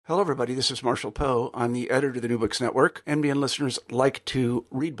Hello, everybody. This is Marshall Poe. I'm the editor of the New Books Network. NBN listeners like to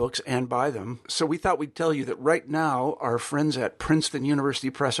read books and buy them. So we thought we'd tell you that right now, our friends at Princeton University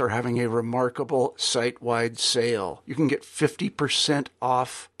Press are having a remarkable site-wide sale. You can get 50%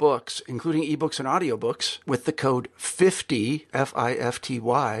 off books, including ebooks and audiobooks, with the code 50,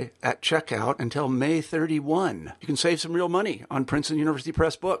 F-I-F-T-Y, at checkout until May 31. You can save some real money on Princeton University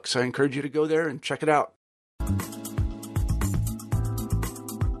Press books. I encourage you to go there and check it out.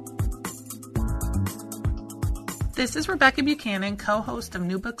 This is Rebecca Buchanan, co-host of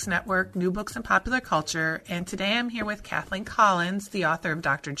New Books Network, New Books and Popular Culture, and today I'm here with Kathleen Collins, the author of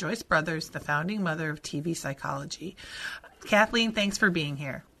Dr. Joyce Brothers, the founding mother of TV psychology. Kathleen, thanks for being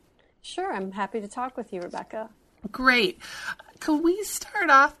here. Sure, I'm happy to talk with you, Rebecca. Great. Could we start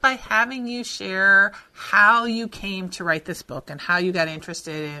off by having you share how you came to write this book and how you got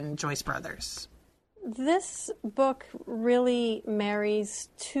interested in Joyce Brothers? This book really marries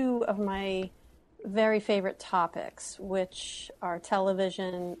two of my very favorite topics, which are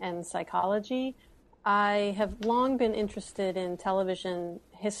television and psychology. I have long been interested in television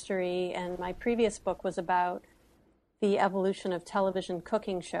history, and my previous book was about the evolution of television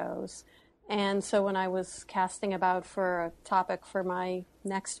cooking shows. And so when I was casting about for a topic for my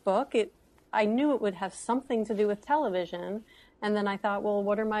next book, I knew it would have something to do with television. And then I thought, well,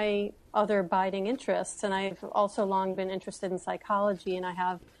 what are my other abiding interests? And I've also long been interested in psychology, and I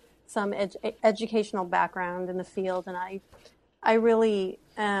have some educational background in the field, and I really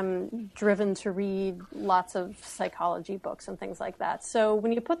am driven to read lots of psychology books and things like that. So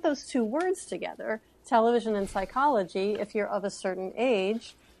when you put those two words together, television and psychology, if you're of a certain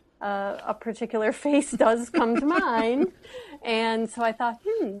age, a particular face does come to mind. And so I thought,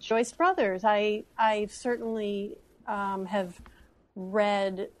 Joyce Brothers. I certainly have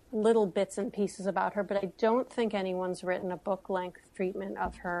read little bits and pieces about her, but I don't think anyone's written a book-length treatment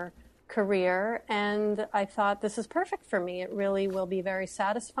of her career, and I thought this is perfect for me. It really will be very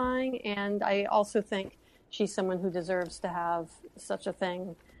satisfying, and I also think she's someone who deserves to have such a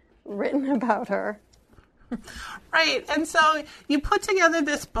thing written about her. Right, and so you put together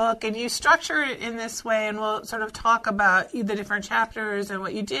this book and you structure it in this way, and we'll sort of talk about the different chapters and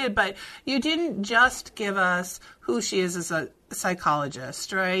what you did, but you didn't just give us who she is as a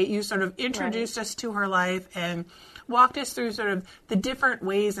psychologist, right? You sort of introduced us to her life and walked us through sort of the different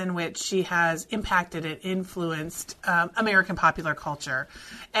ways in which she has impacted and influenced American popular culture.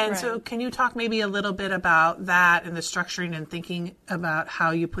 And so can you talk maybe a little bit about that and the structuring and thinking about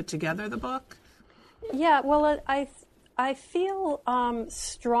how you put together the book? Yeah, well, I feel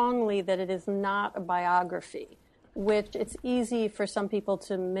strongly that it is not a biography, which it's easy for some people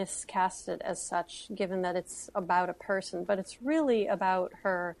to miscast it as such, given that it's about a person, but it's really about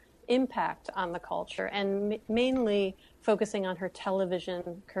her impact on the culture and mainly focusing on her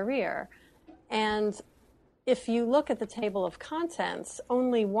television career. And if you look at the table of contents,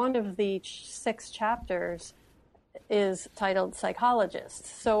 only one of the 6 chapters is titled Psychologist.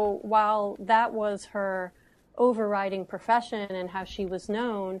 So while that was her overriding profession and how she was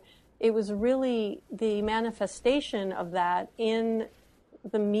known, it was really the manifestation of that in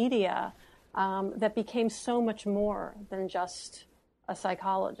the media that became so much more than just a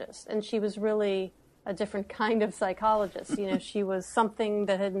psychologist. And she was really a different kind of psychologist. You know, she was something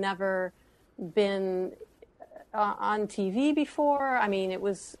that had never been on TV before. I mean,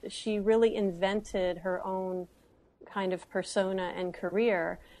 she really invented her own kind of persona and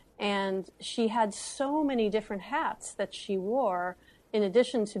career. And she had so many different hats that she wore in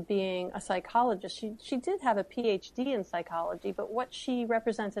addition to being a psychologist. She did have a PhD in psychology, but what she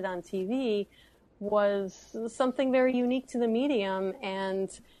represented on TV was something very unique to the medium, and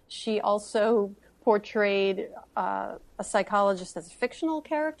she also portrayed a psychologist as a fictional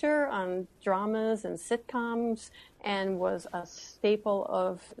character on dramas and sitcoms, and was a staple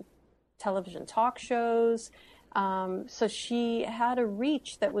of television talk shows. So she had a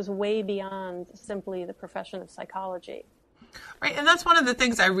reach that was way beyond simply the profession of psychology. Right, and that's one of the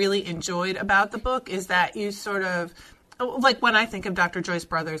things I really enjoyed about the book is that you sort of, like when I think of Dr. Joyce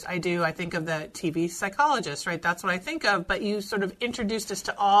Brothers, I think of the TV psychologist, right? That's what I think of, but you sort of introduced us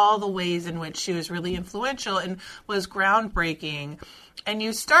to all the ways in which she was really influential and was groundbreaking. And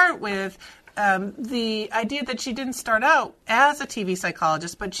you start with the idea that she didn't start out as a TV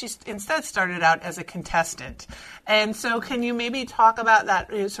psychologist, but she instead started out as a contestant. And so can you maybe talk about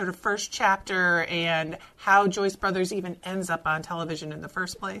that sort of first chapter and how Joyce Brothers even ends up on television in the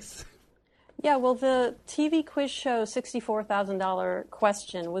first place? Yeah, well, the TV quiz show $64,000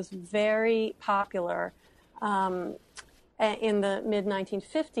 Question was very popular in the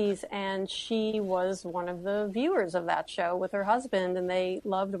mid-1950s, and she was one of the viewers of that show with her husband, and they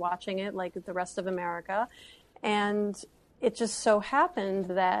loved watching it like the rest of America. And it just so happened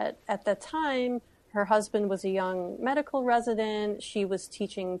that at the time, her husband was a young medical resident. She was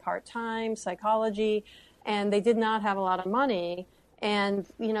teaching part-time psychology, and they did not have a lot of money. And,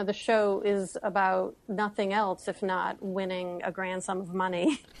 you know, the show is about nothing else if not winning a grand sum of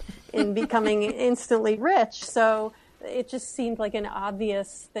money and becoming instantly rich. So it just seemed like an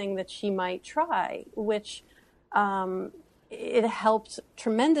obvious thing that she might try, which it helped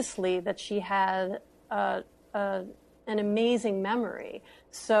tremendously that she had an amazing memory.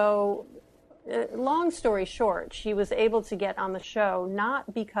 So long story short, she was able to get on the show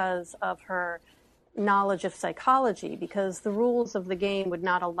not because of her knowledge of psychology, because the rules of the game would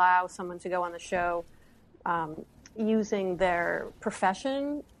not allow someone to go on the show using their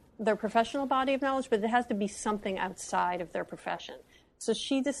professional body of knowledge, but it has to be something outside of their profession. So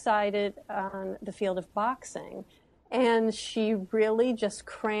she decided on the field of boxing, and she really just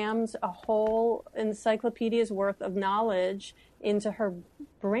crammed a whole encyclopedia's worth of knowledge into her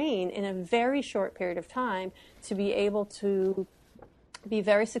brain in a very short period of time to be able to be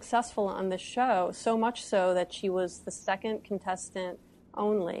very successful on this show, so much so that she was the second contestant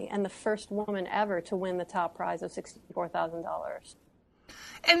only and the first woman ever to win the top prize of $64,000.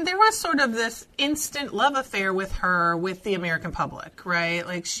 And there was sort of this instant love affair with her with the American public, right?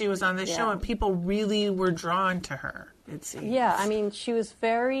 Like she was on this show and people really were drawn to her, it seems. Yeah, I mean, she was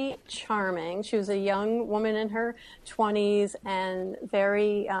very charming. She was a young woman in her 20s and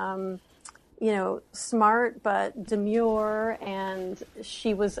very, smart but demure. And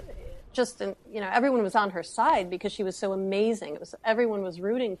she was just, everyone was on her side because she was so amazing. Everyone was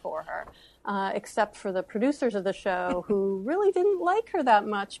rooting for her. Except for the producers of the show who really didn't like her that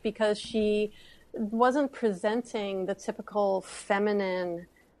much because she wasn't presenting the typical feminine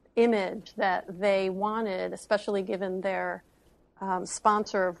image that they wanted, especially given their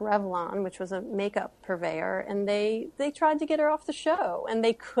sponsor of Revlon, which was a makeup purveyor, and they tried to get her off the show, and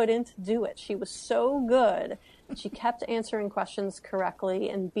they couldn't do it. She was so good, and she kept answering questions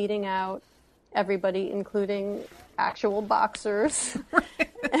correctly and beating out everybody, including actual boxers.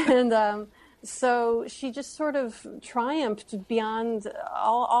 And so she just sort of triumphed beyond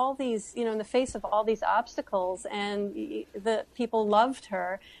all these, in the face of all these obstacles, and the people loved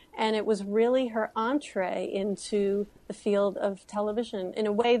her. And it was really her entree into the field of television in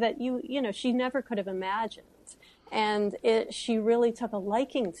a way that she never could have imagined. And she really took a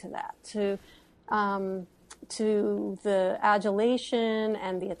liking to that, to the adulation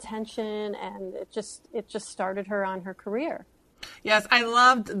and the attention, and it just started her on her career. Yes, I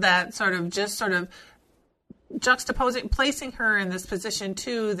loved that sort of juxtaposing, placing her in this position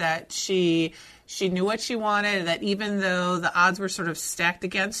too, that she knew what she wanted, that even though the odds were sort of stacked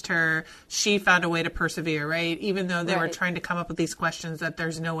against her, she found a way to persevere, right? Even though they were trying to come up with these questions that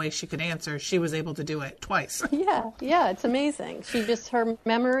there's no way she could answer, she was able to do it twice. Yeah, it's amazing. Her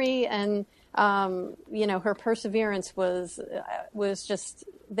memory and her perseverance was just,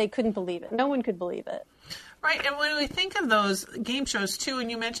 they couldn't believe it. No one could believe it. Right, and when we think of those game shows, too, and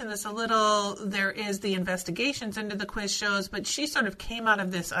you mentioned this a little, there is the investigations into the quiz shows, but she sort of came out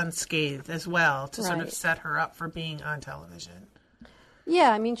of this unscathed as well to sort of set her up for being on television.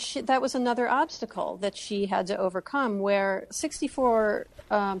 Yeah, I mean, that was another obstacle that she had to overcome, where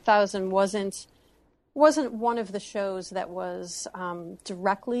 64,000 wasn't one of the shows that was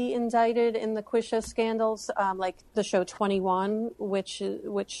directly indicted in the quiz show scandals, like the show 21, which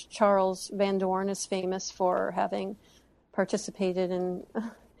Charles Van Doorn is famous for having participated in,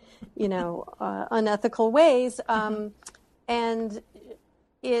 unethical ways. But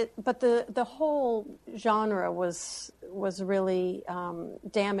the whole genre was really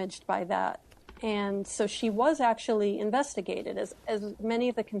damaged by that. And so she was actually investigated, as many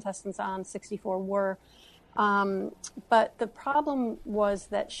of the contestants on 64 were. But the problem was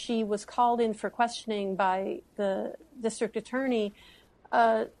that she was called in for questioning by the district attorney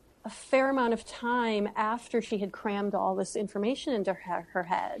a fair amount of time after she had crammed all this information into her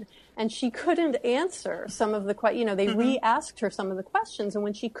head. And she couldn't answer some of the questions. They re-asked her some of the questions, and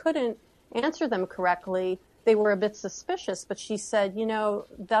when she couldn't answer them correctly, they were a bit suspicious, but she said,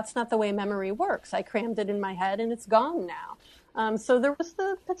 that's not the way memory works. I crammed it in my head and it's gone now. So there was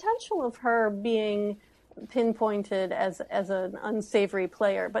the potential of her being pinpointed as an unsavory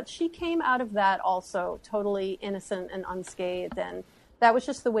player, but she came out of that also totally innocent and unscathed, and that was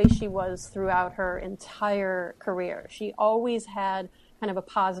just the way she was throughout her entire career. She always had kind of a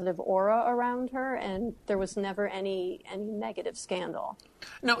positive aura around her, and there was never any negative scandal.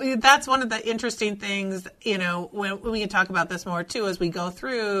 No, that's one of the interesting things, when we can talk about this more too as we go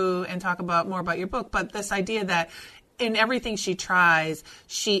through and talk about more about your book, but this idea that in everything she tries,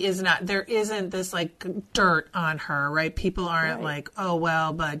 there isn't this like dirt on her, right? People aren't like, oh,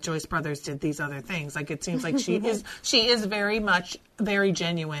 well, but Joyce Brothers did these other things. Like, it seems like she is very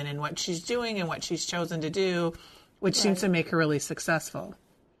genuine in what she's doing and what she's chosen to do, which seems to make her really successful.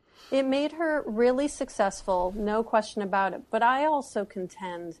 It made her really successful, no question about it. But I also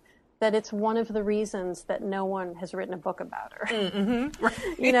contend that it's one of the reasons that no one has written a book about her. Mm-hmm.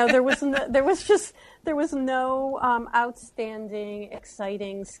 Right. There was no outstanding,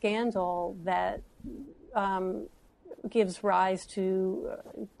 exciting scandal that gives rise to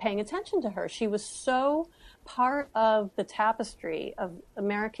paying attention to her. She was so part of the tapestry of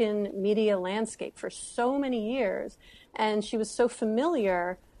American media landscape for so many years, and she was so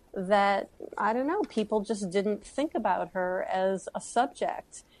familiar that, I don't know, people just didn't think about her as a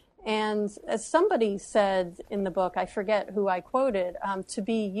subject. And as somebody said in the book, I forget who I quoted, to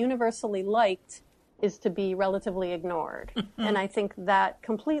be universally liked is to be relatively ignored. And I think that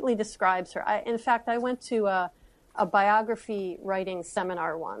completely describes her. In fact, I went to a biography writing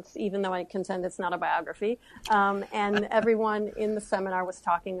seminar once, even though I contend it's not a biography. And everyone in the seminar was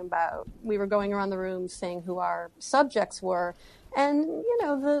talking about, we were going around the room saying who our subjects were. And,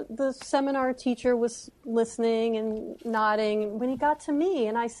 the seminar teacher was listening and nodding. When he got to me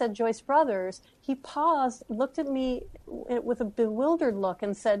and I said Joyce Brothers, he paused, looked at me with a bewildered look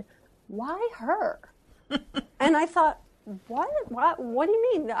and said, "Why her?" And I thought, What do you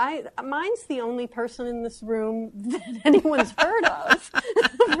mean? Mine's the only person in this room that anyone's heard of,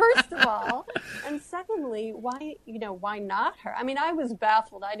 first of all. And secondly, why not her? I mean, I was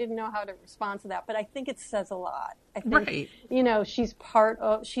baffled. I didn't know how to respond to that, but I think it says a lot. I think,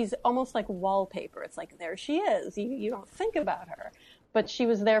 she's almost like wallpaper. It's like, there she is. You don't think about her. But she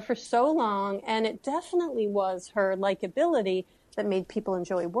was there for so long, and it definitely was her likability that made people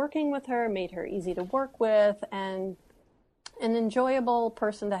enjoy working with her, made her easy to work with, and an enjoyable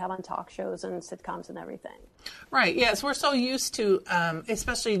person to have on talk shows and sitcoms and everything. Right. Yes, we're so used to,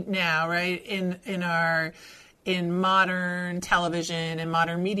 especially now, right, in modern television and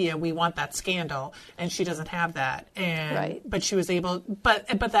modern media, we want that scandal, and she doesn't have that. And right. But she was able, but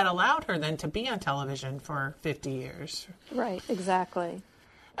that allowed her then to be on television for 50 years. Right. Exactly.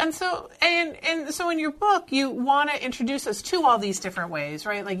 And so in your book, you want to introduce us to all these different ways,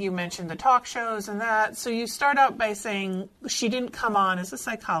 right? Like you mentioned the talk shows and that. So you start out by saying she didn't come on as a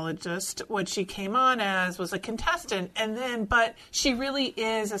psychologist. What she came on as was a contestant. But she really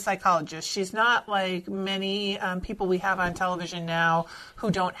is a psychologist. She's not like many people we have on television now who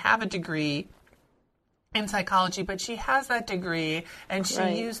don't have a degree in psychology, but she has that degree, and she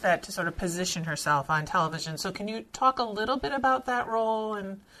used that to sort of position herself on television. So can you talk a little bit about that role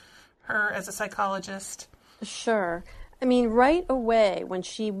and her as a psychologist? Sure. I mean, right away when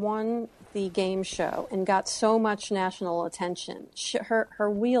she won the game show and got so much national attention, her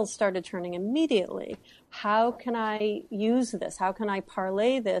wheels started turning immediately. How can I use this? How can I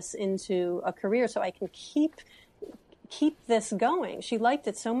parlay this into a career so I can keep this going? She liked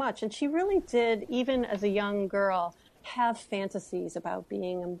it so much, and she really did, even as a young girl, have fantasies about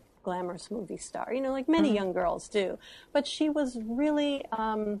being a glamorous movie star, like many young girls do. But she was really,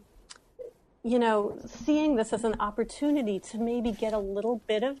 seeing this as an opportunity to maybe get a little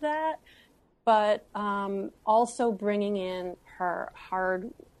bit of that, but also bringing in her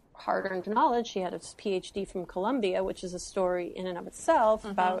hard-earned knowledge. She had a PhD from Columbia, which is a story in and of itself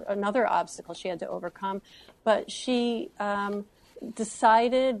about another obstacle she had to overcome. But she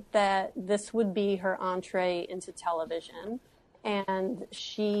decided that this would be her entree into television, and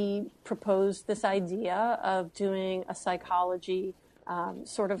she proposed this idea of doing a psychology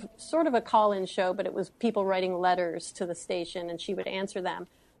sort of a call-in show, but it was people writing letters to the station, and she would answer them.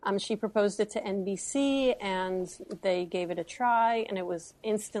 She proposed it to NBC, and they gave it a try, and it was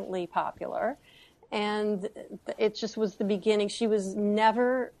instantly popular. And it just was the beginning. She was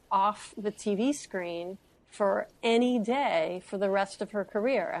never off the TV screen for any day for the rest of her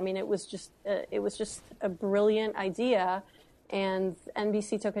career. I mean, it was just a brilliant idea, and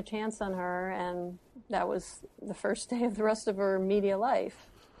NBC took a chance on her, and that was the first day of the rest of her media life.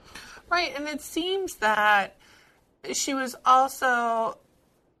 Right, and it seems that she was also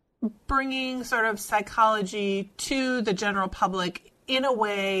bringing sort of psychology to the general public in a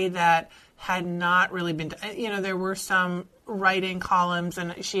way that had not really been done. There were some writing columns,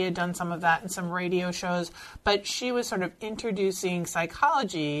 and she had done some of that in some radio shows, but she was sort of introducing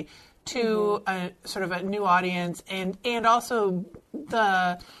psychology to a sort of a new audience, and also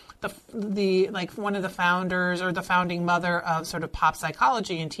the like one of the founders or the founding mother of sort of pop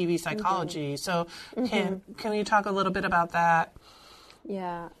psychology and TV psychology. So can you talk a little bit about that?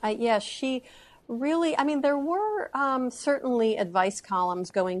 Yeah, she really, I mean, there were certainly advice columns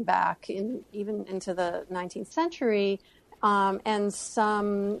going back even into the 19th century, and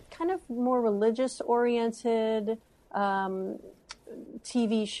some kind of more religious-oriented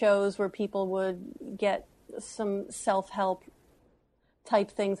TV shows where people would get some self-help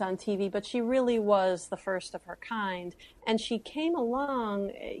type things on TV, but she really was the first of her kind. And she came along,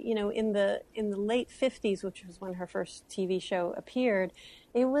 in the late 50s, which was when her first TV show appeared.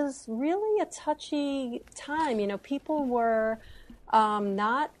 It was really a touchy time. People were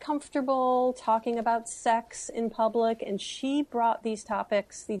not comfortable talking about sex in public, and she brought these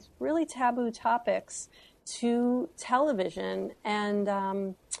topics, these really taboo topics, to television,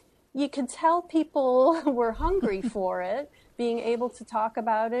 and you could tell people were hungry for it, being able to talk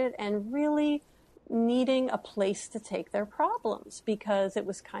about it, and really needing a place to take their problems, because it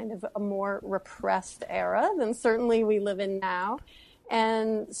was kind of a more repressed era than certainly we live in now.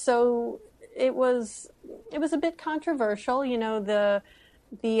 And so it was a bit controversial.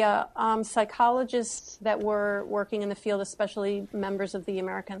 The psychologists that were working in the field, especially members of the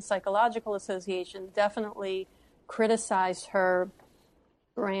American Psychological Association, definitely criticized her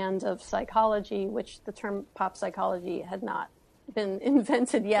brand of psychology, which the term pop psychology had not been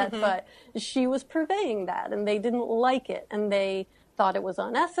invented yet, but she was purveying that, and they didn't like it, and they thought it was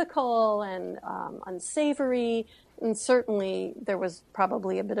unethical and unsavory. And certainly there was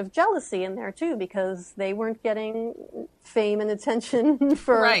probably a bit of jealousy in there too, because they weren't getting fame and attention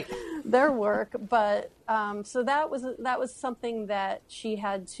for their work. But so that was something that she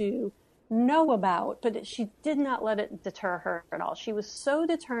had to know about, but she did not let it deter her at all. She was so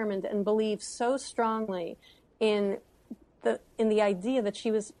determined and believed so strongly in the idea that she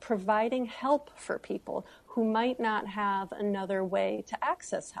was providing help for people who might not have another way to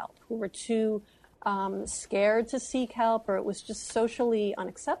access help, who were too scared to seek help, or it was just socially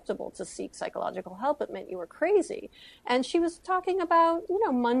unacceptable to seek psychological help. It meant you were crazy. And she was talking about,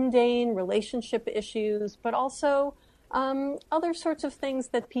 mundane relationship issues, but also other sorts of things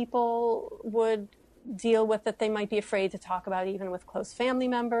that people would deal with that they might be afraid to talk about even with close family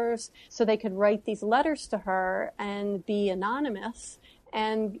members. So they could write these letters to her and be anonymous,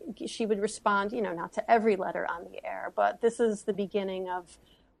 and she would respond, not to every letter on the air, but this is the beginning of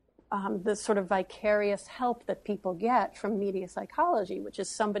the sort of vicarious help that people get from media psychology, which is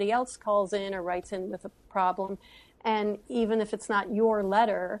somebody else calls in or writes in with a problem. And even if it's not your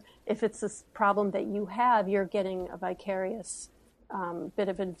letter, if it's this problem that you have, you're getting a vicarious bit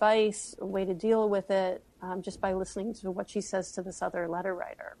of advice, a way to deal with it, just by listening to what she says to this other letter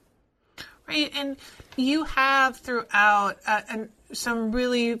writer. Right, and you have throughout some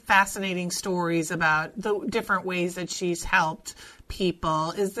really fascinating stories about the different ways that she's helped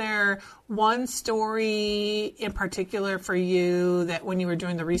people. Is there one story in particular for you that when you were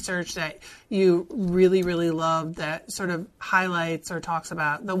doing the research that you really, really loved, that sort of highlights or talks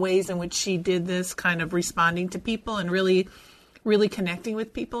about the ways in which she did this, kind of responding to people and really, really connecting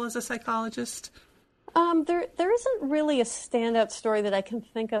with people as a psychologist? There isn't really a standout story that I can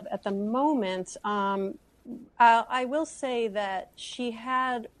think of at the moment. I will say that she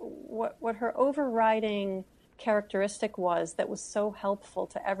had what her overriding characteristic was that was so helpful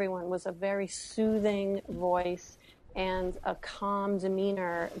to everyone was a very soothing voice and a calm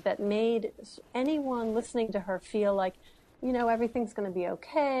demeanor that made anyone listening to her feel like, everything's going to be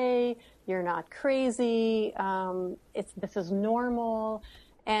okay. You're not crazy. This is normal.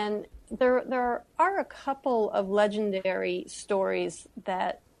 And there are a couple of legendary stories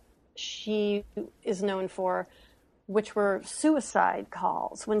that she is known for, which were suicide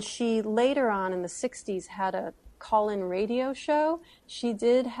calls. When she later on in the 60s had a call-in radio show, she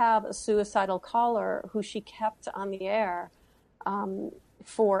did have a suicidal caller who she kept on the air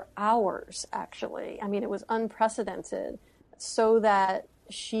for hours, actually. I mean, it was unprecedented, so that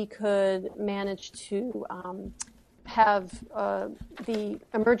she could manage to have the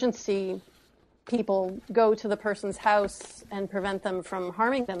emergency people go to the person's house and prevent them from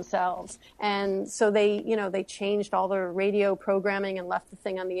harming themselves. And so they changed all their radio programming and left the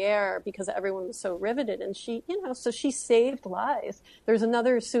thing on the air because everyone was so riveted. And she, so she saved lives. There's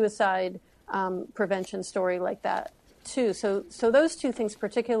another suicide prevention story like that too. So those two things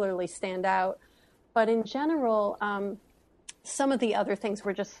particularly stand out. But in general, some of the other things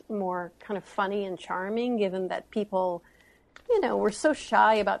were just more kind of funny and charming, given that people were so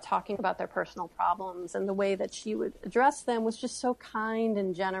shy about talking about their personal problems, and the way that she would address them was just so kind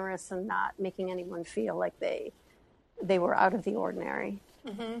and generous and not making anyone feel like they were out of the ordinary.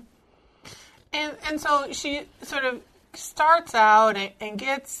 Mm-hmm. And so she sort of starts out and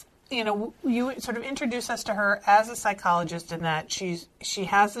gets, you sort of introduce us to her as a psychologist, in that she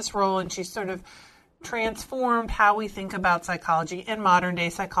has this role, and she's sort of transformed how we think about psychology in modern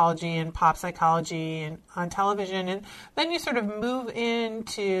day psychology and pop psychology and on television. And then you sort of move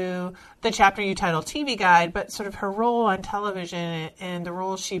into the chapter you title TV Guide, but sort of her role on television and the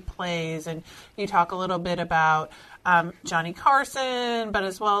role she plays. And you talk a little bit about Johnny Carson, but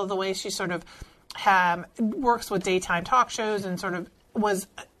as well the way she sort of works with daytime talk shows and sort of was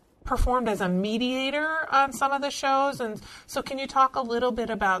performed as a mediator on some of the shows. And so can you talk a little bit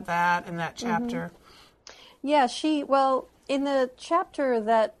about that in that chapter? Mm-hmm. Yeah, in the chapter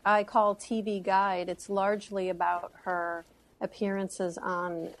that I call TV Guide, it's largely about her appearances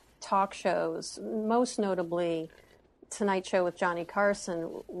on talk shows, most notably Tonight Show with Johnny Carson,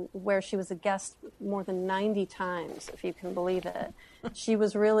 where she was a guest more than 90 times, if you can believe it. She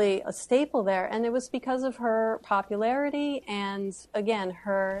was really a staple there, and it was because of her popularity and, again,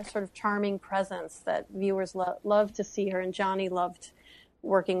 her sort of charming presence that viewers loved to see her, and Johnny loved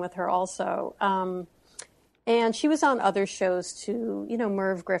working with her also. And she was on other shows too,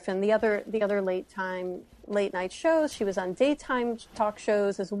 Merv Griffin, the other late night shows. She was on daytime talk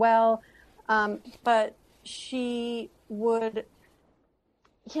shows as well. But she would,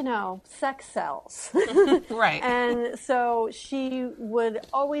 sex sells. Right. And so she would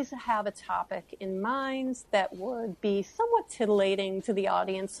always have a topic in mind that would be somewhat titillating to the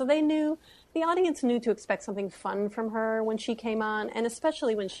audience. So the audience knew to expect something fun from her when she came on, and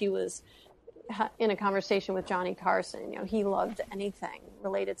especially when she was in a conversation with Johnny Carson. He loved anything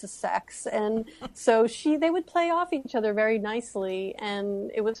related to sex, and so they would play off each other very nicely,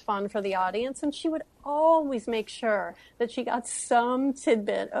 and it was fun for the audience. And she would always make sure that she got some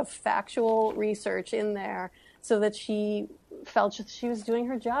tidbit of factual research in there, so that she felt she was doing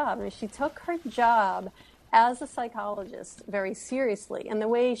her job. I mean, she took her job as a psychologist very seriously, and the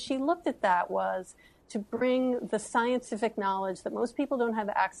way she looked at that was to bring the scientific knowledge that most people don't have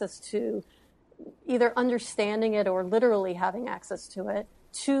access to, either understanding it or literally having access to it,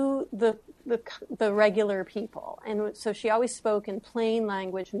 to the regular people. And so she always spoke in plain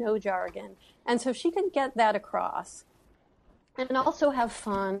language, no jargon. And so if she could get that across and also have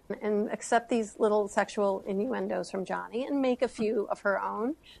fun and accept these little sexual innuendos from Johnny and make a few of her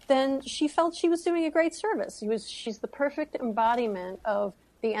own, then she felt she was doing a great service. She's the perfect embodiment of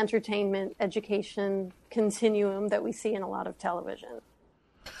the entertainment education continuum that we see in a lot of television.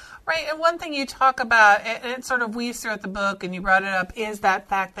 Right, and one thing you talk about, and it sort of weaves throughout the book, and you brought it up, is that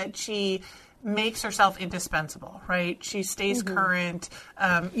fact that she makes herself indispensable, right? She stays current.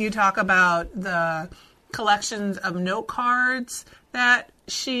 You talk about the collections of note cards that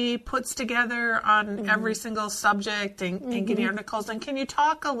she puts together on every single subject and getting articles. And can you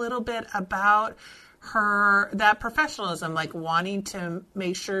talk a little bit about that professionalism, like wanting to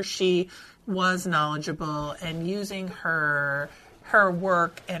make sure she was knowledgeable and using her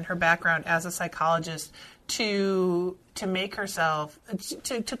work and her background as a psychologist to make herself,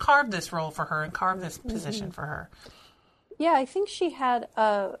 to carve this role for her and carve this position for her? Yeah, I think she had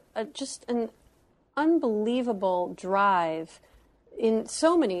just an unbelievable drive in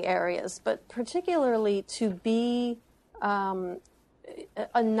so many areas, but particularly to be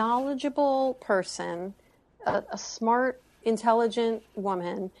a knowledgeable person, a smart, intelligent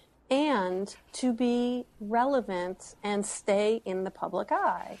woman, and to be relevant and stay in the public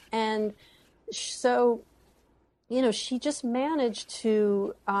eye. And so, she just managed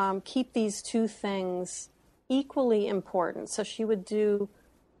to keep these two things equally important. So she would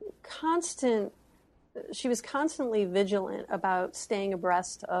she was constantly vigilant about staying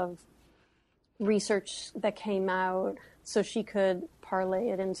abreast of research that came out so she could parlay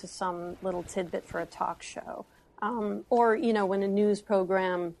it into some little tidbit for a talk show. Or, when a news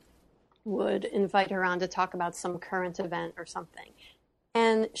program would invite her on to talk about some current event or something.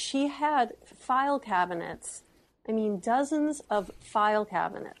 And she had file cabinets, dozens of file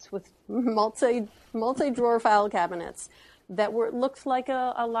cabinets with multi-drawer file cabinets that looked like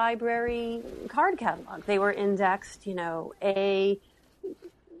a library card catalog. They were indexed,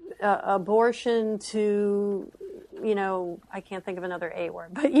 abortion to, I can't think of another A word,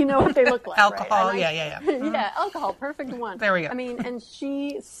 but you know what they look like. Alcohol, right? yeah. Yeah, alcohol, perfect one. There we go. And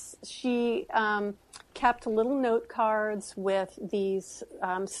she kept little note cards with these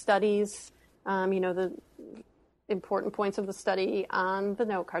studies, important points of the study on the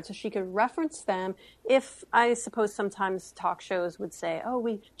note card so she could reference them if, I suppose, sometimes talk shows would say,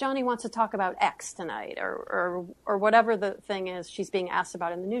 Johnny wants to talk about X tonight, or whatever the thing is she's being asked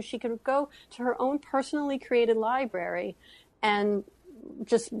about in the news. She could go to her own personally created library and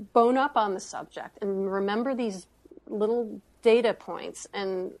just bone up on the subject and remember these little data points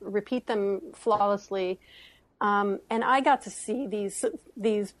and repeat them flawlessly. And I got to see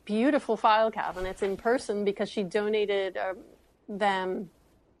these beautiful file cabinets in person because she donated them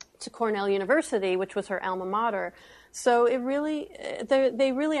to Cornell University, which was her alma mater. So it really,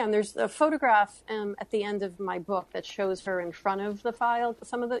 they really are. There's a photograph at the end of my book that shows her in front of the file.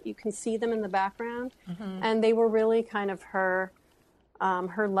 Some of you can see them in the background, and they were really kind of her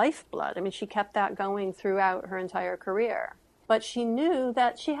lifeblood. I mean, she kept that going throughout her entire career. But she knew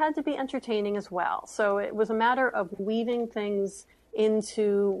that she had to be entertaining as well. So it was a matter of weaving things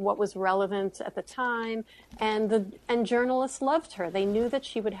into what was relevant at the time. And journalists loved her. They knew that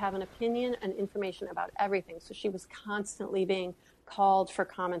she would have an opinion and information about everything. So she was constantly being called for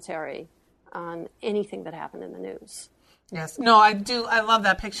commentary on anything that happened in the news. Yes. No, I do. I love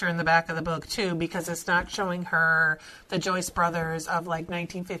that picture in the back of the book, too, because it's not showing her the Joyce brothers of like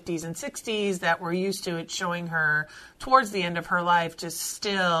 1950s and 60s that we're used to. It's showing her towards the end of her life just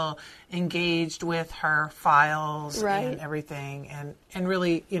still engaged with her files and everything and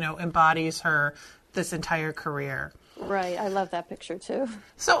really, embodies her this entire career. Right. I love that picture, too.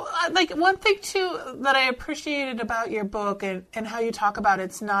 So, one thing, too, that I appreciated about your book and how you talk about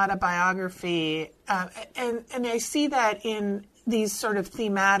it's not a biography, and I see that in these sort of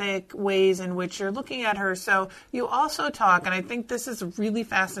thematic ways in which you're looking at her. So you also talk, and I think this is really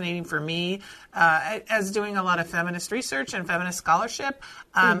fascinating for me, as doing a lot of feminist research and feminist scholarship.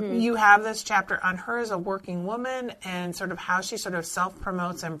 You have this chapter on her as a working woman and sort of how she sort of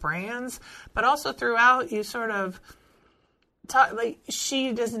self-promotes and brands, but also throughout you sort of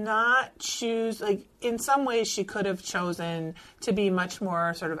she does not choose, in some ways she could have chosen to be much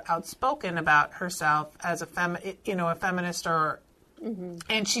more sort of outspoken about herself as a feminist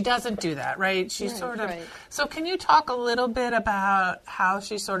and she doesn't do that, right? She's So can you talk a little bit about how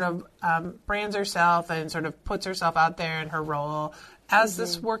she sort of brands herself and sort of puts herself out there in her role as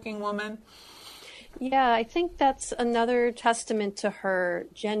this working woman? Yeah, I think that's another testament to her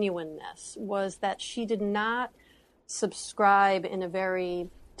genuineness, was that she did not subscribe in a very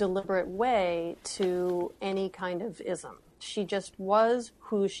deliberate way to any kind of ism. She just was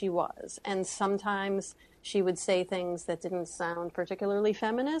who she was. And sometimes she would say things that didn't sound particularly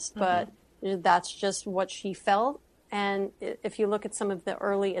feminist, but that's just what she felt. And if you look at some of the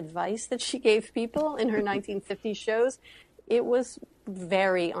early advice that she gave people in her 1950s shows, it was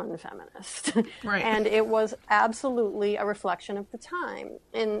very unfeminist. Right. And it was absolutely a reflection of the time.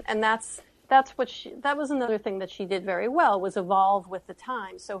 And that was another thing that she did very well, was evolve with the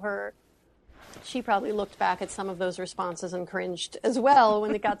time. So she probably looked back at some of those responses and cringed as well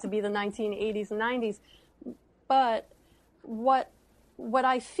when it got to be the 1980s and 90s. But what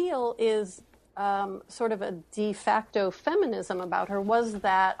I feel is sort of a de facto feminism about her was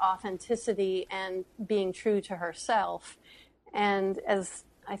that authenticity and being true to herself. And as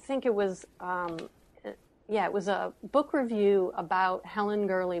I think it was it was a book review about Helen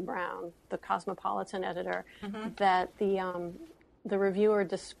Gurley Brown, the Cosmopolitan editor, that the reviewer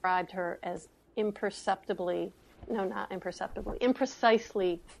described her as imprecisely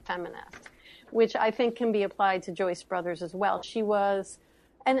feminist, which I think can be applied to Joyce Brothers as well. She was,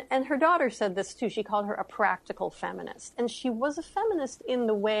 and her daughter said this too, she called her a practical feminist. And she was a feminist in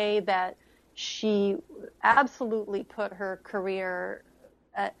the way that she absolutely put her career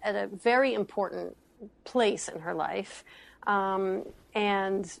at a very important place in her life,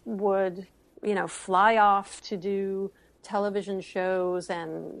 and would, fly off to do television shows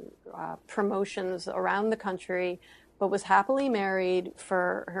and promotions around the country, but was happily married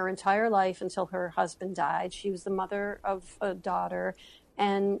for her entire life until her husband died. She was the mother of a daughter,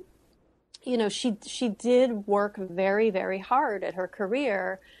 and she did work very, very hard at her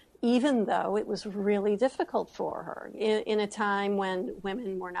career, even though it was really difficult for her in a time when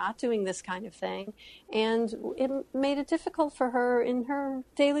women were not doing this kind of thing. And it made it difficult for her in her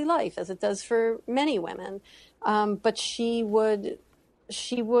daily life, as it does for many women. But she would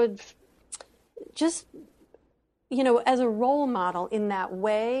just, as a role model in that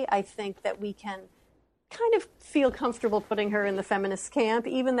way, I think that we can kind of feel comfortable putting her in the feminist camp,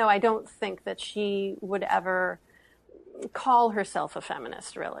 even though I don't think that she would ever call herself a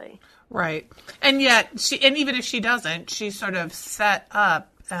feminist, really. Right. And yet, even if she doesn't, she sort of set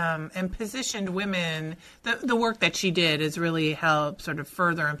up and positioned women. The work that she did has really helped sort of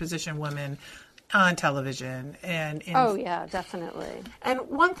further and position women on television and in, oh yeah, definitely. And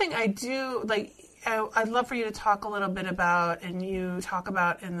one thing I do like, I'd love for you to talk a little bit about, and you talk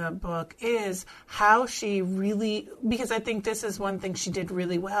about in the book, is how she really, because I think this is one thing she did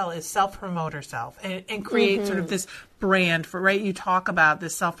really well, is self-promote herself and create sort of this brand for, right? You talk about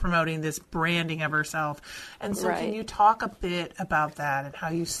this self-promoting, this branding of herself. And so can you talk a bit about that and how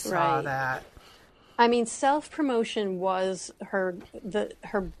you saw that? I mean, self-promotion was her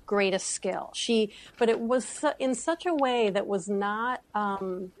greatest skill. But it was in such a way that was not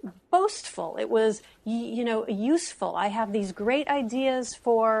boastful. It was, useful. I have these great ideas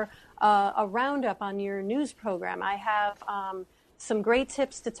for a roundup on your news program. I have some great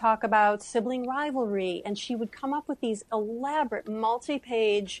tips to talk about sibling rivalry. And she would come up with these elaborate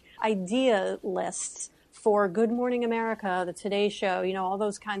multi-page idea lists for Good Morning America, the Today Show, all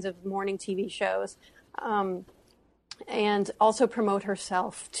those kinds of morning TV shows, and also promote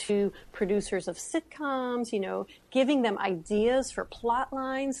herself to producers of sitcoms, giving them ideas for plot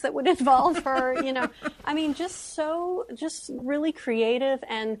lines that would involve her, I mean, just really creative.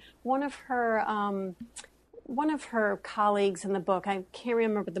 And one of her colleagues in the book, I can't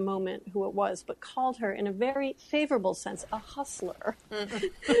remember the moment who it was, but called her in a very favorable sense a hustler,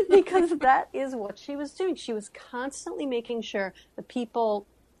 because that is what she was doing. She was constantly making sure the people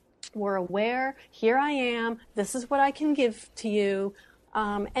were aware, here I am, this is what I can give to you.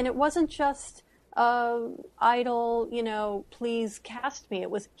 And it wasn't just idle, please cast me.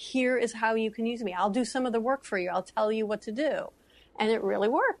 It was, here is how you can use me. I'll do some of the work for you. I'll tell you what to do. And it really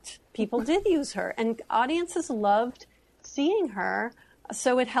worked. People did use her, and audiences loved seeing her.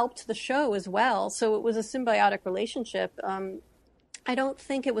 So it helped the show as well. So it was a symbiotic relationship. I don't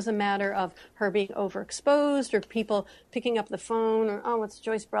think it was a matter of her being overexposed or people picking up the phone or, oh, it's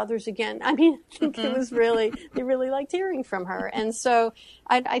Joyce Brothers again. I mean, I think it was really, they really liked hearing from her. And so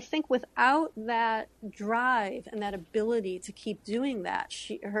I think without that drive and that ability to keep doing that,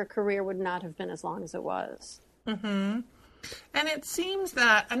 her career would not have been as long as it was. Mm-hmm. And it seems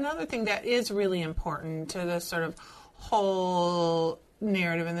that another thing that is really important to this sort of whole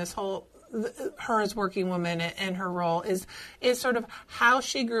narrative and this whole her as working woman and her role is sort of how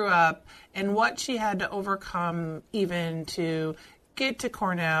she grew up and what she had to overcome even to get to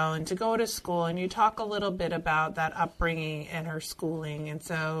Cornell and to go to school. And you talk a little bit about that upbringing and her schooling. And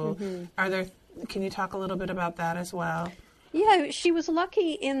so can you talk a little bit about that as well? Yeah, she was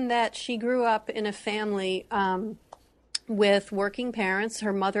lucky in that she grew up in a family with working parents.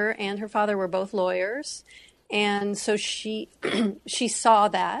 Her mother and her father were both lawyers. And so she saw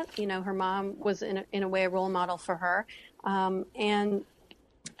that, her mom was in a way a role model for her. And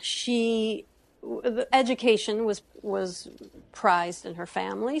the education was prized in her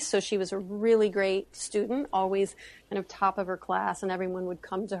family. So she was a really great student, always kind of top of her class, and everyone would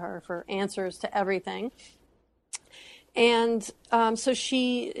come to her for answers to everything. And so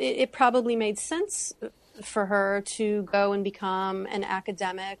it probably made sense for her to go and become an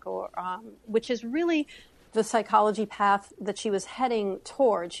academic, or which is really the psychology path that she was heading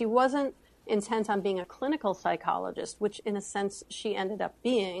toward. She wasn't intent on being a clinical psychologist, which in a sense she ended up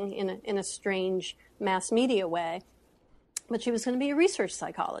being in a strange mass media way. But she was going to be a research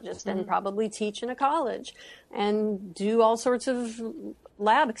psychologist and probably teach in a college and do all sorts of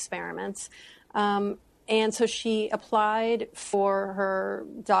lab experiments. And so she applied for her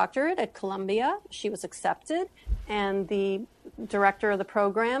doctorate at Columbia. She was accepted, and the director of the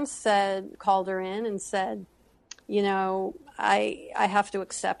program called her in and said, I have to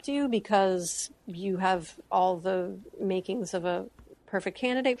accept you because you have all the makings of a perfect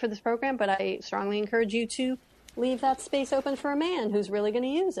candidate for this program, but I strongly encourage you to leave that space open for a man who's really going to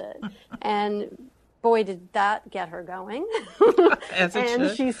use it. And boy, did that get her going.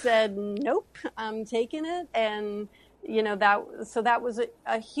 And she said, nope, I'm taking it. And, that was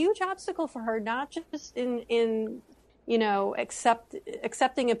a huge obstacle for her, not just in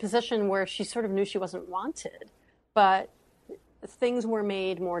accepting a position where she sort of knew she wasn't wanted, but things were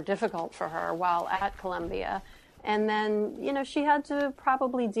made more difficult for her while at Columbia. And then, she had to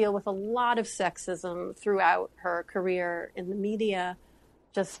probably deal with a lot of sexism throughout her career in the media,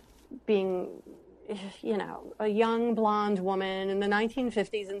 just being a young blonde woman in the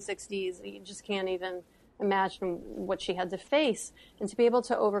 1950s and 60s. You just can't even imagine what she had to face. And to be able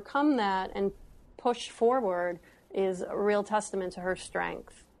to overcome that and push forward is a real testament to her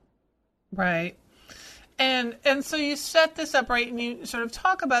strength. Right. And so you set this up, right, and you sort of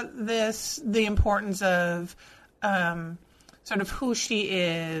talk about the importance of sort of who she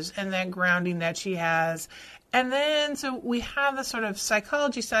is and that grounding that she has. And then, so we have the sort of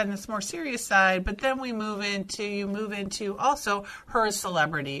psychology side and this more serious side, but then you move into also her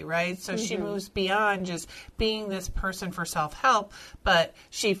celebrity, right? So she moves beyond just being this person for self-help, but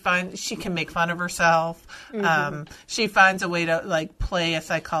she can make fun of herself. She finds a way to like play a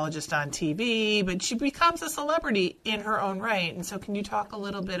psychologist on TV, but she becomes a celebrity in her own right. And so can you talk a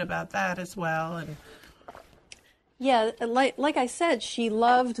little bit about that as well? And yeah, like I said, she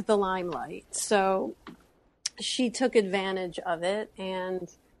loved the limelight. So she took advantage of it, and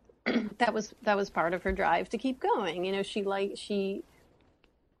that was part of her drive to keep going. You know, she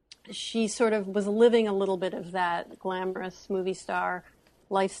sort of was living a little bit of that glamorous movie star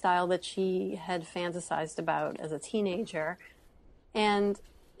lifestyle that she had fantasized about as a teenager. And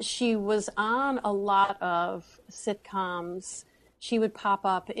she was on a lot of sitcoms. She would pop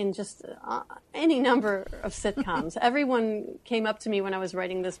up in just any number of sitcoms. Everyone came up to me when I was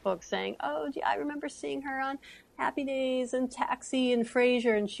writing this book saying, oh, gee, I remember seeing her on Happy Days and Taxi and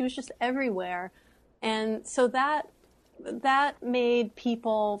Frasier, and she was just everywhere. And so that made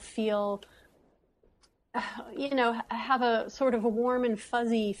people feel, have a sort of a warm and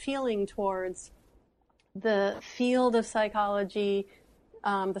fuzzy feeling towards the field of psychology,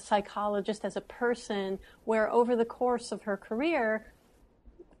 the psychologist as a person, where over the course of her career,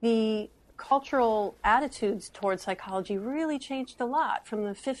 the cultural attitudes towards psychology really changed a lot from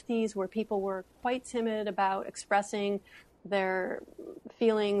the 50s, where people were quite timid about expressing their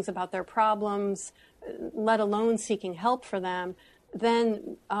feelings about their problems, let alone seeking help for them.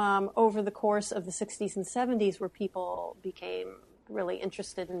 Then over the course of the 60s and 70s, where people became really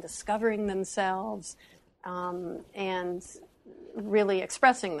interested in discovering themselves and really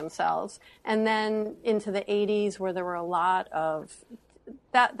expressing themselves. And then into the 80s, where there were a lot of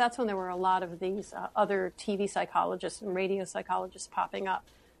that's when there were a lot of these other TV psychologists and radio psychologists popping up.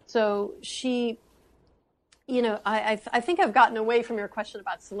 So she, I think I've gotten away from your question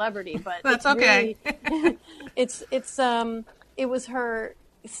about celebrity, but that's okay. Really, it was her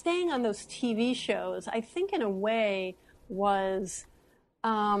staying on those TV shows. I think in a way was,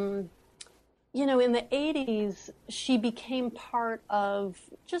 in the 80s, she became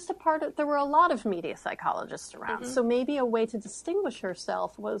there were a lot of media psychologists around. So maybe a way to distinguish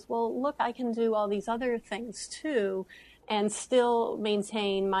herself was, well, look, I can do all these other things too and still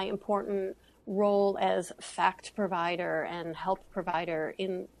maintain my important role as fact provider and help provider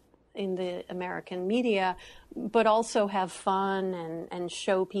in the American media, but also have fun and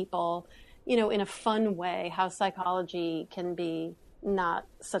show people, in a fun way how psychology can be not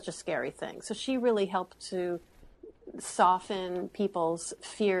such a scary thing. So she really helped to soften people's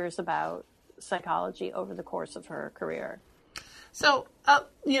fears about psychology over the course of her career. So,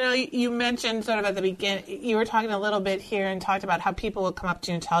 you mentioned sort of at the beginning, you were talking a little bit here and talked about how people would come up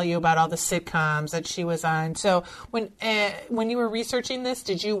to you and tell you about all the sitcoms that she was on. So when you were researching this,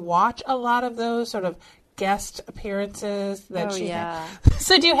 did you watch a lot of those sort of guest appearances that she had?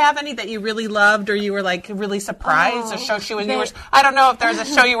 So do you have any that you really loved, or you were like really surprised? A show she was, I don't know if there's a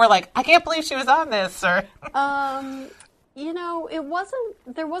show you were like, I can't believe she was on this, or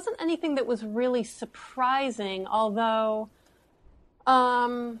there wasn't anything that was really surprising, although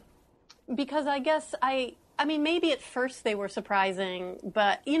because I guess I mean, maybe at first they were surprising,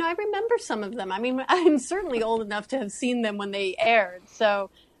 but I remember some of them. I mean, I'm certainly old enough to have seen them when they aired, so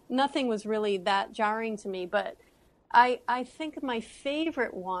nothing was really that jarring to me. But I think my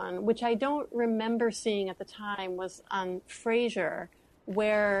favorite one, which I don't remember seeing at the time, was on Frasier,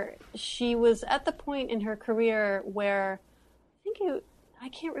 where she was at the point in her career where I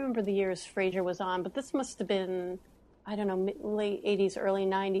can't remember the years Frasier was on, but this must have been, I don't know, late 80s, early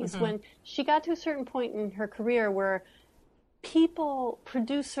 90s, when she got to a certain point in her career where people,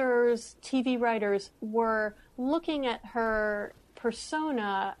 producers, TV writers were looking at her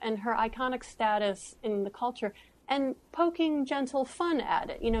persona and her iconic status in the culture and poking gentle fun at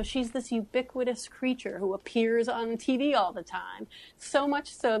it. She's this ubiquitous creature who appears on TV all the time. So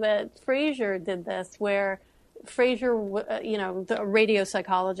much so that Frasier did this, where Frasier, the radio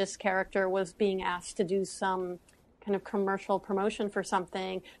psychologist character, was being asked to do some kind of commercial promotion for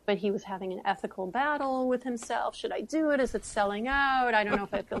something, but he was having an ethical battle with himself. Should I do it? Is it selling out? I don't know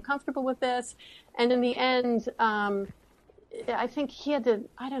if I feel comfortable with this. And in the end, I think he had to,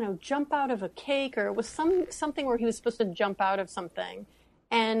 jump out of a cake, or it was something where he was supposed to jump out of something.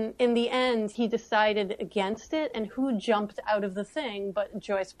 And in the end, he decided against it. And who jumped out of the thing but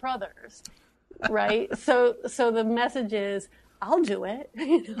Joyce Brothers, right? So the message is, I'll do it.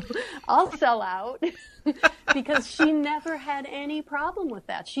 I'll sell out. Because she never had any problem with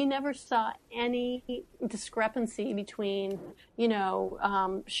that. She never saw any discrepancy between,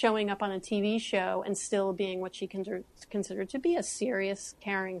 showing up on a TV show and still being what she considered to be a serious,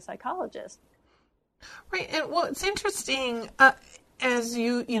 caring psychologist. Right. And well, it's interesting, as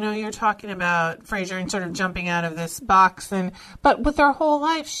you're talking about Fraser and sort of jumping out of this box, but with her whole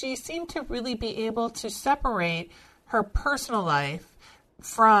life, she seemed to really be able to separate her personal life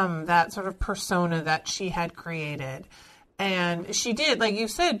from that sort of persona that she had created. And she did, like you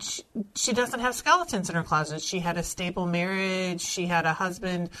said, she doesn't have skeletons in her closet. She had a stable marriage. She had a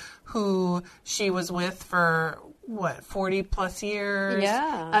husband who she was with for 40 plus years.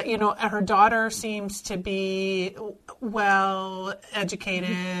 Yeah. Her daughter seems to be well educated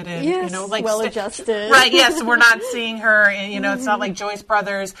and, yes, well adjusted. Right. Yes. We're not seeing her and, it's not like Joyce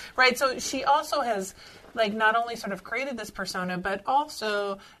Brothers. Right. So she also has not only sort of created this persona, but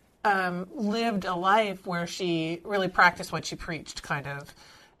also lived a life where she really practiced what she preached, kind of.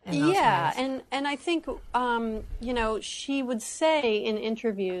 In those ways. And I think she would say in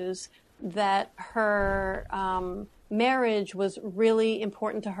interviews that her marriage was really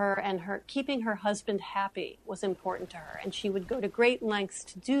important to her, and her keeping her husband happy was important to her, and she would go to great lengths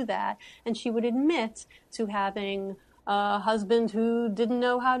to do that, and she would admit to having a husband who didn't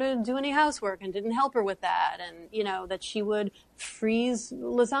know how to do any housework and didn't help her with that, and that she would freeze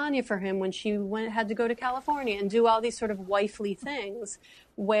lasagna for him when she had to go to California and do all these sort of wifely things,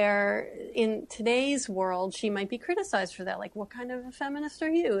 where in today's world she might be criticized for that. Like, what kind of a feminist are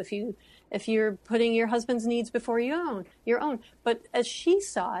you if you're putting your husband's needs before your own? But as she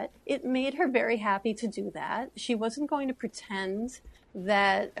saw it, it made her very happy to do that. She wasn't going to pretend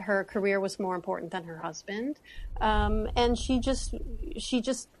that her career was more important than her husband. And she just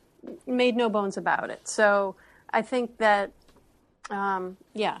made no bones about it. So I think that,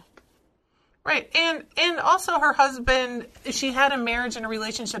 Right. And also her husband, she had a marriage and a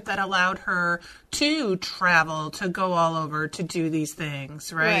relationship that allowed her to travel, to go all over, to do these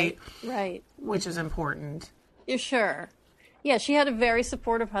things, right? Right. Which is important. You're sure. Yeah, she had a very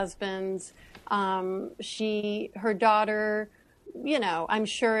supportive husband. Her daughter, I'm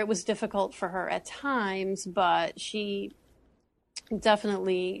sure it was difficult for her at times, but she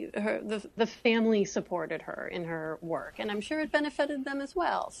definitely, the family supported her in her work, and I'm sure it benefited them as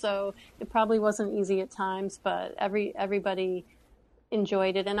well. So it probably wasn't easy at times, but everybody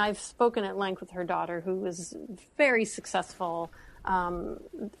enjoyed it. And I've spoken at length with her daughter, who is very successful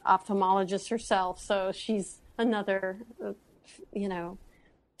ophthalmologist herself. So she's another,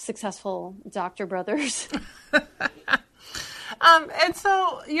 successful Dr. Brothers. And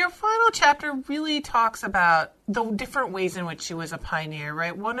so your final chapter really talks about the different ways in which she was a pioneer,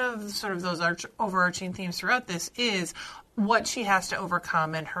 right? One of sort of those overarching themes throughout this is what she has to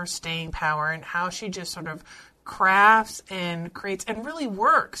overcome and her staying power, and how she just sort of crafts and creates and really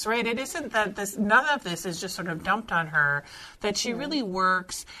works, right? It isn't that none of this is just sort of dumped on her, that she really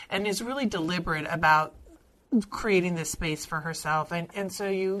works and is really deliberate about creating this space for herself. And so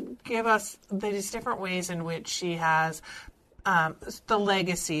you give us these different ways in which she has the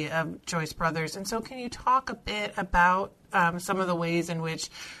legacy of Joyce Brothers. And so can you talk a bit about some of the ways in which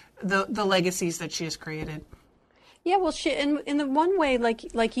the legacies that she has created? Yeah, well, she in the one way,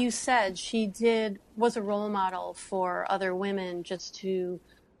 like you said, she was a role model for other women just to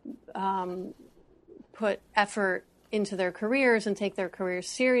put effort into their careers and take their careers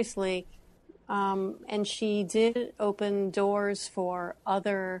seriously. And she did open doors for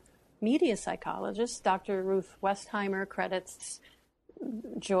other media psychologists. Dr. Ruth Westheimer credits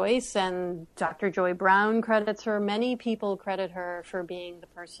Joyce, and Dr. Joy Brown credits her. Many people credit her for being the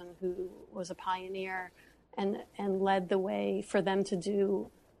person who was a pioneer and led the way for them to do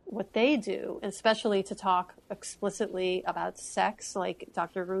what they do, especially to talk explicitly about sex, like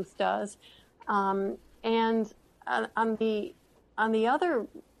Dr. Ruth does. And on the other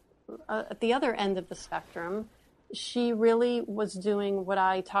at the other end of the spectrum, she really was doing what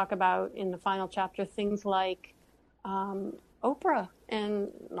I talk about in the final chapter, things like Oprah and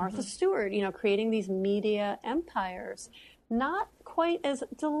Martha Stewart, creating these media empires, not quite as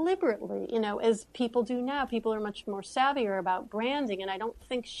deliberately, as people do now. People are much more savvier about branding, and I don't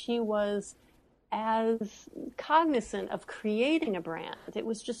think she was as cognizant of creating a brand. It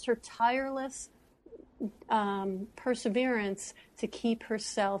was just her tireless perseverance to keep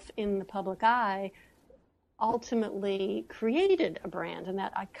herself in the public eye ultimately created a brand, and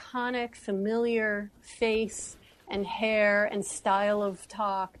that iconic, familiar face and hair and style of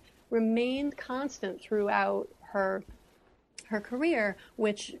talk remained constant throughout her career,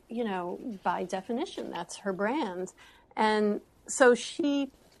 which, by definition, that's her brand. And So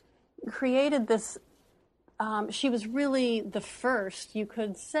she created this. She was really the first, you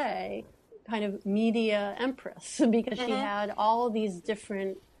could say, kind of media empress because she had all of these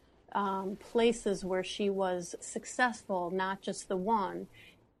different places where she was successful, not just the one.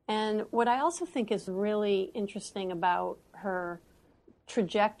 And what I also think is really interesting about her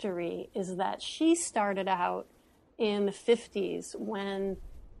trajectory is that she started out in the 50s when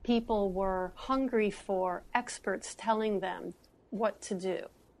people were hungry for experts telling them what to do.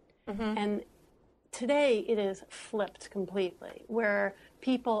 And today it is flipped completely, where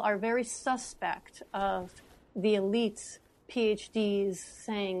people are very suspect of the elites, PhDs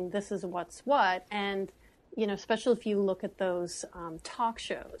saying this is what's what, and especially if you look at those talk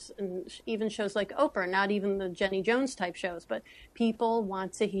shows and even shows like Oprah, not even the Jenny Jones type shows, but people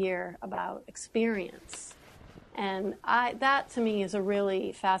want to hear about experience. And that to me is a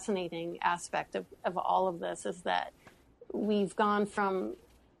really fascinating aspect of all of this, is that we've gone from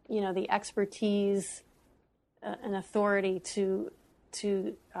the expertise and authority to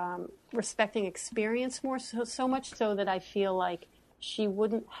respecting experience more, so much so that I feel like she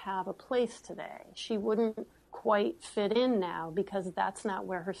wouldn't have a place today. She wouldn't quite fit in now because that's not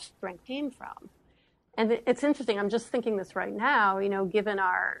where her strength came from. And it's interesting. I'm just thinking this right now. Given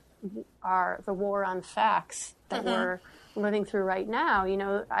the war on facts that we're living through right now.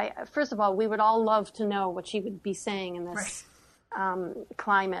 First of all, we would all love to know what she would be saying in this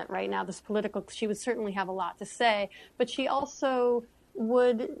climate right now. This political. She would certainly have a lot to say, but she also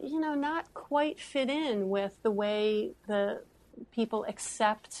would, not quite fit in with the way the people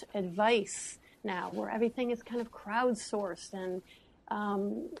accept advice now, where everything is kind of crowdsourced and,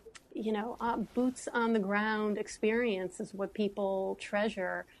 boots on the ground experience is what people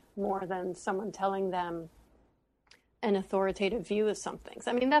treasure more than someone telling them an authoritative view of some things.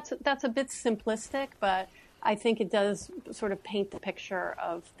 I mean, that's a bit simplistic, but I think it does sort of paint the picture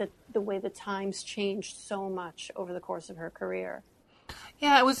of the way the times changed so much over the course of her career.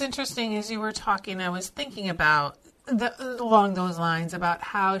 Yeah, it was interesting as you were talking. I was thinking about along those lines about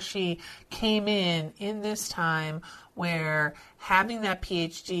how she came in this time where having that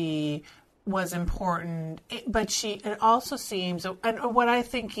PhD was important, but it also seems, and what I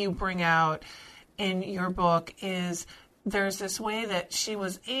think you bring out in your book is there's this way that she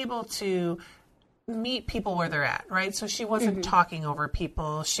was able to meet people where they're at, right? So she wasn't talking over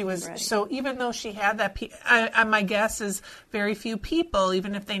people. She was, so even though she had that, my guess is very few people,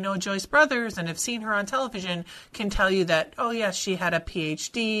 even if they know Joyce Brothers and have seen her on television, can tell you that, oh yes, she had a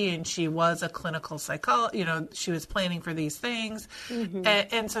PhD and she was a clinical psychologist, she was planning for these things.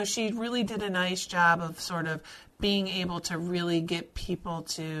 And so she really did a nice job of sort of being able to really get people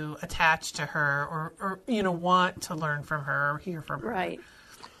to attach to her or want to learn from her or hear from her.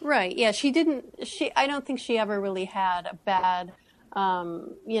 Right. Yeah. I don't think she ever really had a bad,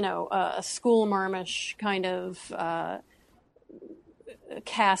 a school marmish kind of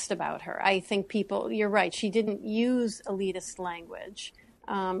cast about her. I think you're right. She didn't use elitist language,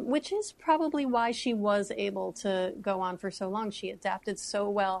 which is probably why she was able to go on for so long. She adapted so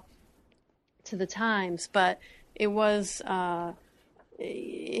well to the times, but it was,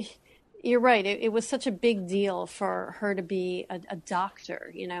 you're right. It was such a big deal for her to be a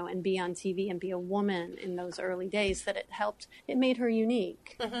doctor, and be on TV and be a woman in those early days that it made her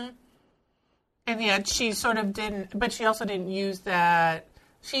unique. And yet she sort of didn't, but she also didn't use that.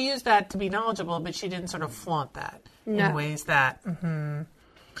 She used that to be knowledgeable, but she didn't sort of flaunt that in ways that.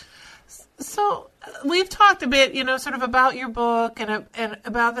 So we've talked a bit, sort of about your book and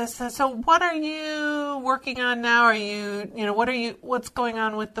about this. So what are you working on now? Are you, what's going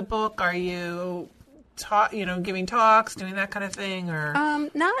on with the book? Are you, giving talks, doing that kind of thing, or?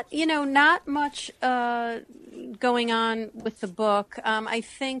 Not much going on with the book. I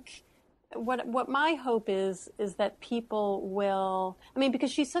think what my hope is that people will,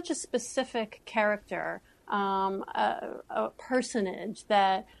 because she's such a specific character, a personage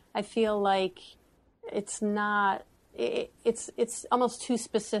that I feel like it's almost too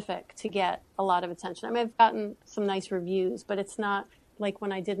specific to get a lot of attention. I've gotten some nice reviews, but it's not like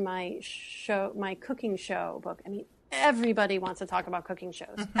when I did my cooking show book. Everybody wants to talk about cooking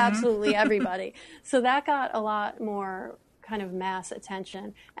shows. Absolutely everybody. So that got a lot more kind of mass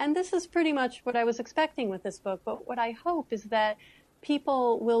attention. And this is pretty much what I was expecting with this book. But what I hope is that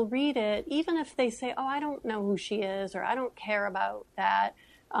people will read it, even if they say, oh, I don't know who she is, or I don't care about that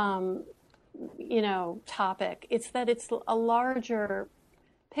topic. It's that it's a larger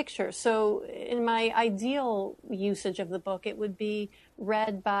picture. So in my ideal usage of the book, it would be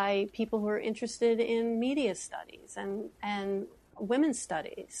read by people who are interested in media studies and women's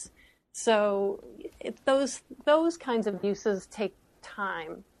studies. So those kinds of uses take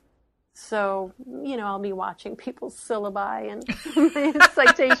time. So, I'll be watching people's syllabi and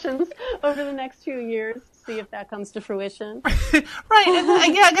citations over the next few years to see if that comes to fruition. Right.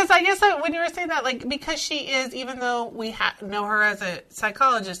 And, yeah, because I guess when you were saying that, like, because she is, even though we know her as a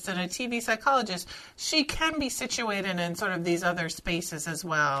psychologist and a TV psychologist, she can be situated in sort of these other spaces as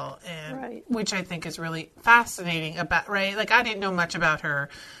well, and right. Which I think is really fascinating about, right? Like, I didn't know much about her.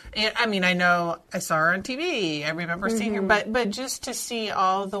 I mean, I saw her on TV. I remember seeing her, but just to see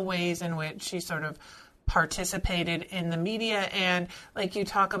all the ways in which she sort of participated in the media, and like you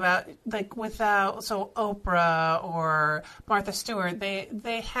talk about, like so Oprah or Martha Stewart,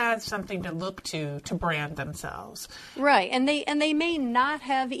 they had something to look to brand themselves. Right, and they may not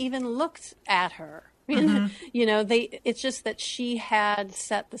have even looked at her. It's just that she had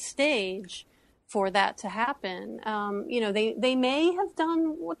set the stage for that to happen. They may have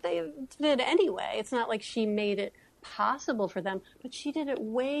done what they did anyway. It's not like she made it possible for them, but she did it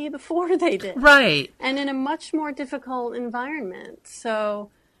way before they did. Right. And in a much more difficult environment. So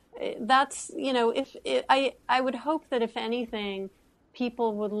that's, I would hope that if anything,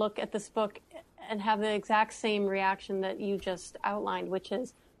 people would look at this book and have the exact same reaction that you just outlined, which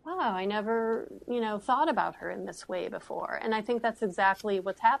is, wow, I never, thought about her in this way before. And I think that's exactly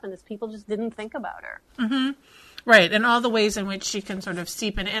what's happened, is people just didn't think about her. Mm-hmm. Right, and all the ways in which she can sort of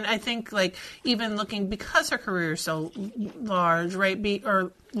seep in. And I think, like, even looking, because her career is so large, right,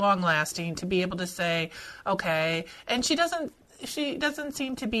 or long-lasting, to be able to say, okay, and she doesn't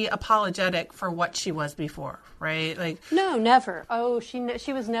seem to be apologetic for what she was before, right? Like, no, never. Oh, she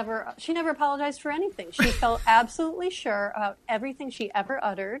never apologized for anything. She felt absolutely sure about everything she ever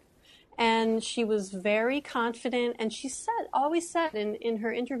uttered, and she was very confident. And she always said in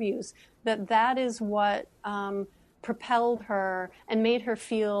her interviews that is what propelled her and made her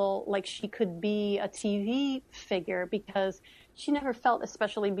feel like she could be a TV figure, because she never felt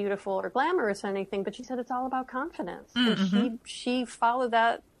especially beautiful or glamorous or anything, but she said it's all about confidence. Mm-hmm. And she followed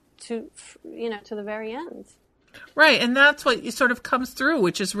that to the very end. Right, and that's what sort of comes through,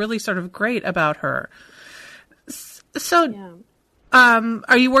 which is really sort of great about her. So, yeah.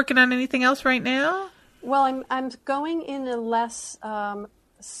 Are you working on anything else right now? Well, I'm going in a less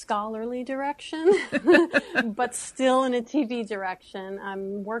scholarly direction, but still in a TV direction.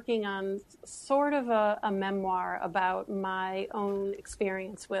 I'm working on sort of a memoir about my own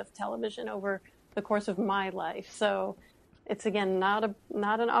experience with television over the course of my life. So it's, again, not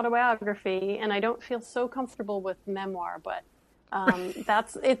an autobiography, and I don't feel so comfortable with memoir, but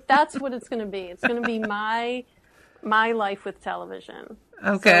that's what it's going to be. It's going to be my life with television.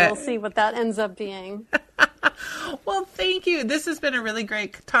 Okay. So we'll see what that ends up being. Well, thank you. This has been a really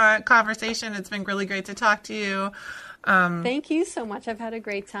great conversation. It's been really great to talk to you. Thank you so much. I've had a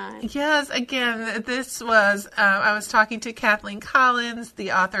great time. Yes. Again, this was, I was talking to Kathleen Collins,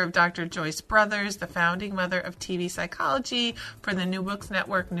 the author of Dr. Joyce Brothers, the founding mother of TV psychology, for the New Books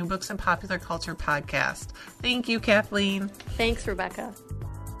Network, New Books and Popular Culture podcast. Thank you, Kathleen. Thanks, Rebecca.